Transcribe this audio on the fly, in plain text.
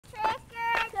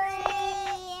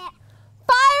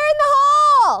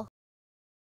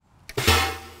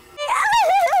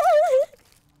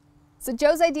So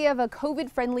Joe's idea of a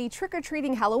COVID-friendly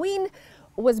trick-or-treating Halloween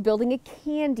was building a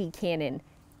candy cannon.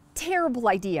 Terrible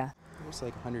idea. It was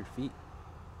like 100 feet.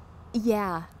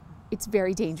 Yeah, it's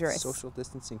very dangerous. Social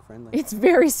distancing friendly. It's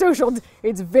very social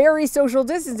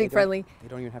distancing friendly. They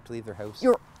don't even have to leave their house.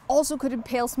 You also could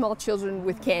impale small children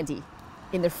with candy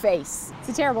in their face. It's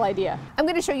a terrible idea. I'm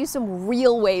going to show you some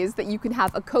real ways that you can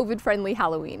have a COVID-friendly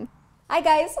Halloween. Hi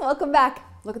guys, welcome back.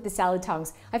 Look at the salad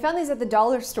tongs. I found these at the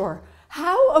dollar store.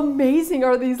 How amazing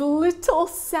are these little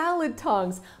salad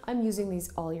tongs? I'm using these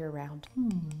all year round.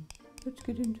 Let's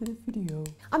get into the video.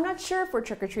 I'm not sure if we're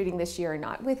trick-or-treating this year or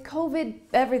not. With COVID,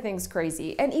 everything's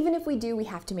crazy. And even if we do, we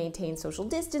have to maintain social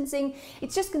distancing.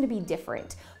 It's just gonna be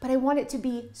different. But I want it to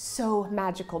be so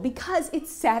magical because it's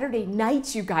Saturday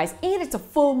night, you guys, and it's a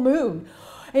full moon.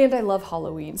 And I love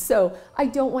Halloween, so I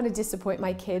don't want to disappoint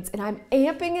my kids, and I'm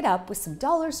amping it up with some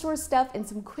dollar store stuff and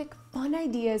some quick fun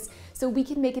ideas so we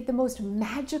can make it the most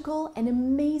magical and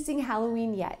amazing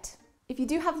Halloween yet. If you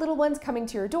do have little ones coming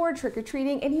to your door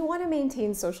trick-or-treating and you want to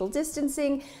maintain social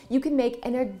distancing, you can make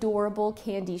an adorable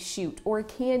candy chute or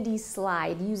candy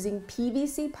slide using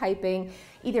PVC piping.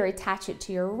 Either attach it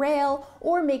to your rail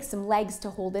or make some legs to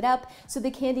hold it up so the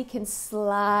candy can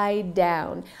slide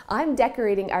down. I'm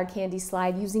decorating our candy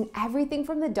slide using everything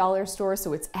from the dollar store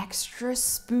so it's extra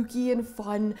spooky and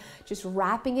fun. Just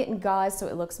wrapping it in gauze so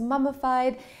it looks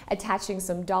mummified, attaching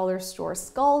some dollar store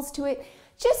skulls to it.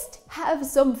 Just have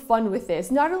some fun with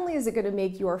this. Not only is it going to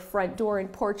make your front door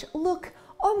and porch look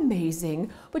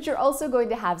amazing, but you're also going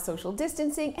to have social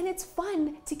distancing, and it's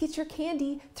fun to get your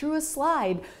candy through a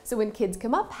slide. So when kids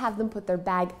come up, have them put their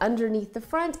bag underneath the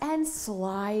front and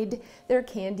slide their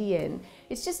candy in.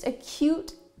 It's just a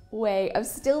cute way of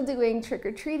still doing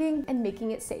trick-or-treating and making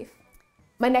it safe.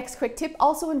 My next quick tip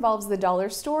also involves the dollar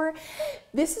store.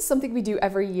 This is something we do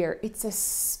every year. It's a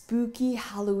spooky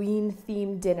Halloween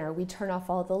themed dinner. We turn off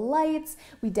all the lights,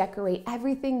 we decorate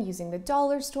everything using the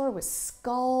dollar store with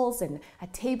skulls and a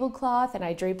tablecloth, and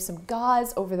I drape some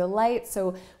gauze over the lights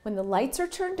so when the lights are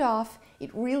turned off,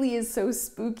 it really is so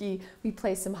spooky. We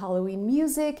play some Halloween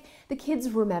music. The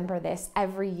kids remember this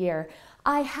every year.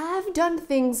 I have done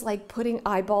things like putting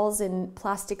eyeballs and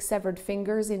plastic severed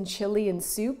fingers in chili and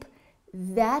soup.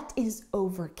 That is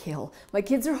overkill. My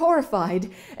kids are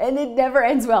horrified and it never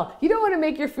ends well. You don't want to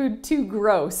make your food too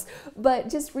gross, but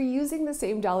just reusing the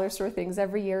same dollar store things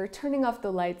every year, turning off the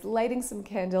lights, lighting some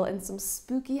candle and some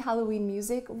spooky Halloween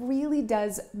music really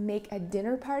does make a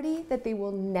dinner party that they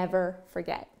will never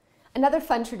forget. Another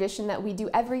fun tradition that we do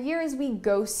every year is we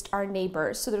ghost our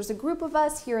neighbors. So there's a group of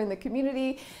us here in the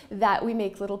community that we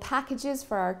make little packages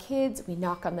for our kids. We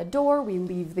knock on the door, we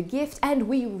leave the gift, and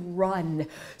we run.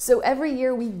 So every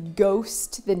year we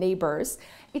ghost the neighbors.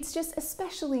 It's just,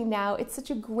 especially now, it's such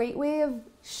a great way of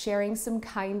sharing some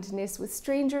kindness with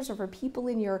strangers or for people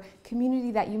in your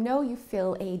community that you know. You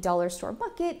fill a dollar store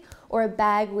bucket or a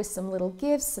bag with some little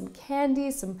gifts, some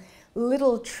candy, some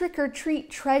little trick-or-treat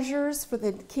treasures for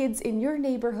the kids in your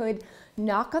neighborhood.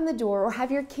 Knock on the door or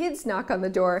have your kids knock on the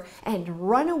door and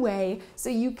run away so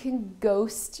you can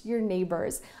ghost your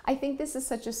neighbors. I think this is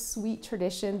such a sweet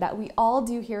tradition that we all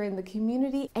do here in the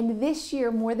community, and this year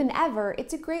more than ever,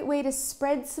 it's a great way to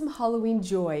spread some Halloween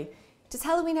joy. Does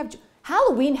Halloween have joy?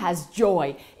 Halloween has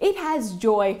joy. It has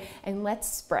joy, and let's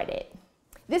spread it.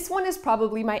 This one is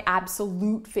probably my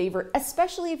absolute favorite,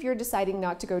 especially if you're deciding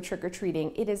not to go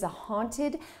trick-or-treating. It is a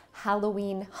haunted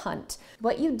Halloween hunt.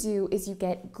 What you do is you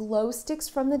get glow sticks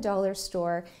from the dollar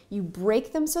store, you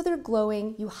break them so they're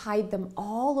glowing, you hide them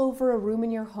all over a room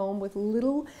in your home with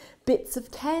little bits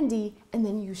of candy, and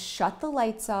then you shut the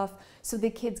lights off so the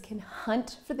kids can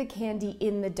hunt for the candy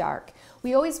in the dark.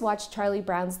 We always watch Charlie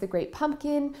Brown's The Great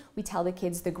Pumpkin. We tell the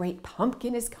kids the Great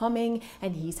Pumpkin is coming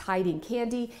and he's hiding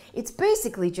candy. It's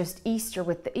basically just Easter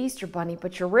with the Easter Bunny,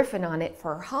 but you're riffing on it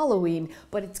for Halloween,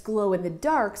 but it's glow in the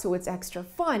dark, so it's extra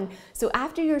fun. So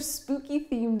after your spooky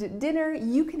themed dinner,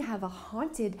 you can have a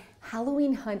haunted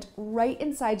Halloween hunt right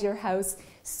inside your house.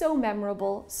 So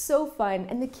memorable, so fun,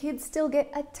 and the kids still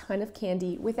get a ton of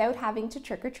candy without having to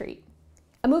trick-or-treat.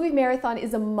 A movie marathon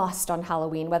is a must on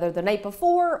Halloween, whether the night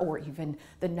before or even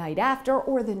the night after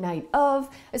or the night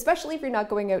of, especially if you're not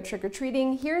going out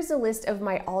trick-or-treating. Here's a list of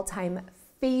my all-time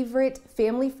favorite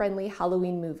family-friendly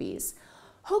Halloween movies.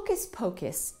 Hocus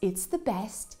Pocus, it's the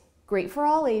best. Great for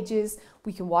all ages.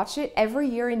 We can watch it every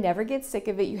year and never get sick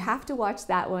of it. You have to watch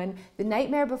that one. The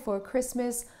Nightmare Before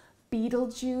Christmas,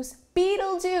 Beetlejuice,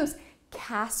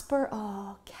 Casper,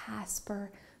 oh,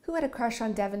 Casper. Who had a crush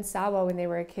on Devon Sawa when they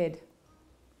were a kid?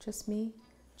 Just me?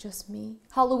 Just me?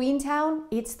 Halloween Town,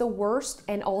 it's the worst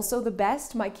and also the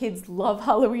best. My kids love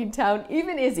Halloween Town,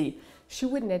 even Izzy. She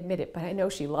wouldn't admit it, but I know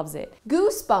she loves it.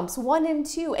 Goosebumps 1 and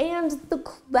 2, and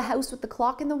the house with the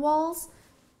clock in the walls.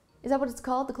 Is that what it's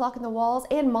called? The Clock in the Walls,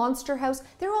 and Monster House.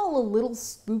 They're all a little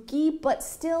spooky, but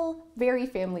still very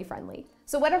family friendly.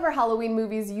 So whatever Halloween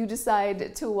movies you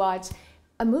decide to watch,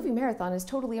 a movie marathon is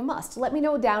totally a must. Let me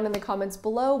know down in the comments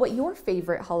below what your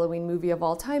favorite Halloween movie of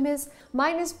all time is.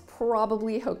 Mine is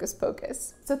probably Hocus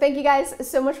Pocus. So thank you guys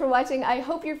so much for watching. I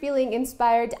hope you're feeling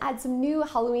inspired to add some new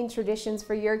Halloween traditions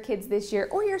for your kids this year,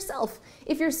 or yourself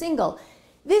if you're single.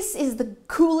 This is the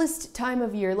coolest time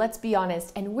of year, let's be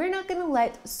honest, and we're not gonna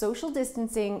let social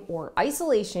distancing or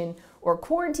isolation or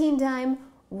quarantine time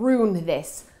ruin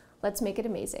this. Let's make it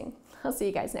amazing. I'll see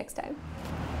you guys next time.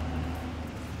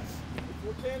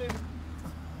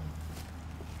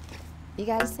 You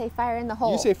guys say fire in the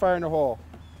hole. You say fire in the hole.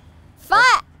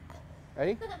 Fire!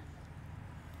 Ready?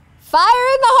 Fire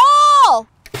in the hole!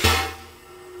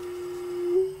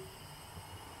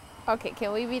 Okay,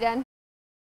 can we be done?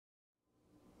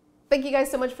 Thank you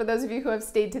guys so much for those of you who have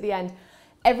stayed to the end.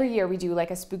 Every year we do like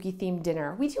a spooky themed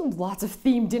dinner. We do lots of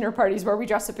themed dinner parties where we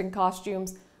dress up in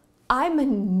costumes. I'm a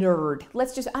nerd.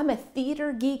 I'm a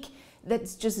theater geek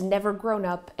that's just never grown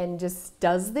up and just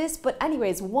does this. But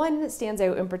anyways, one stands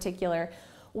out in particular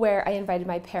where I invited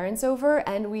my parents over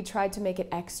and we tried to make it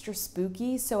extra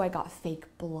spooky. So I got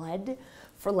fake blood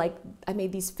for I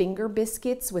made these finger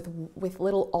biscuits with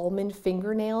little almond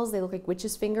fingernails. They look like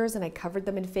witches' fingers, and I covered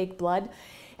them in fake blood.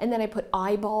 And then I put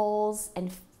eyeballs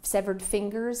and severed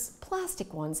fingers,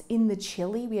 plastic ones, in the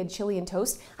chili. We had chili and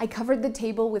toast. I covered the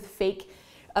table with fake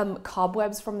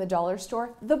cobwebs from the dollar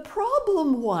store. The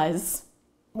problem was,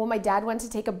 when my dad went to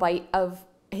take a bite of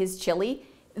his chili,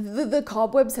 the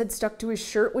cobwebs had stuck to his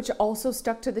shirt, which also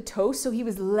stuck to the toast. So he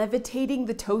was levitating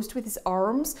the toast with his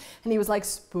arms, and he was like,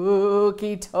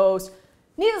 spooky toast.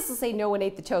 Needless to say, no one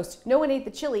ate the toast. No one ate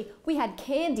the chili. We had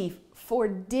candy for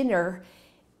dinner.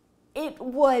 It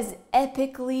was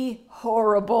epically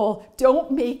horrible.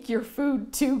 Don't make your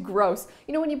food too gross.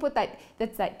 You know when you put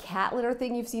that's that cat litter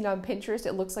thing you've seen on Pinterest?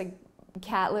 It looks like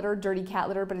cat litter, dirty cat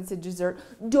litter, but it's a dessert.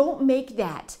 Don't make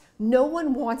that. No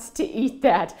one wants to eat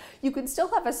that. You can still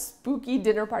have a spooky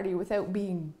dinner party without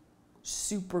being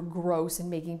super gross and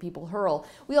making people hurl.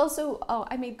 We also,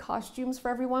 I made costumes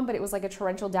for everyone, but it was like a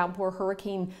torrential downpour,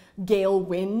 hurricane, gale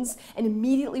winds. And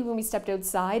immediately when we stepped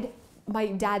outside, my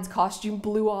dad's costume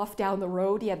blew off down the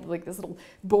road. He had like this little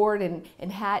board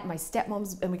and hat, and my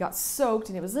stepmom's, and we got soaked,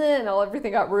 and it was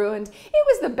everything got ruined. It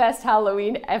was the best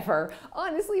Halloween ever.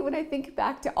 Honestly, when I think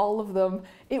back to all of them,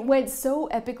 it went so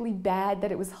epically bad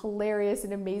that it was hilarious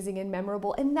and amazing and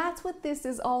memorable. And that's what this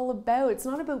is all about. It's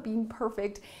not about being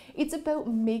perfect. It's about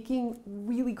making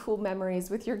really cool memories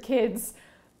with your kids.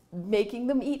 Making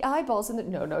them eat eyeballs and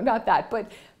no, not that, but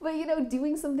you know,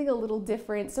 doing something a little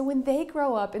different. So when they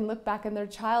grow up and look back on their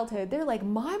childhood, they're like,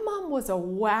 my mom was a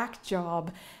whack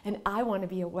job and I want to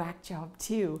be a whack job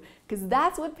too, because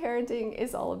that's what parenting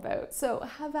is all about. So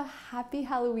have a happy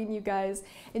Halloween, you guys,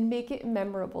 and make it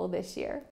memorable this year.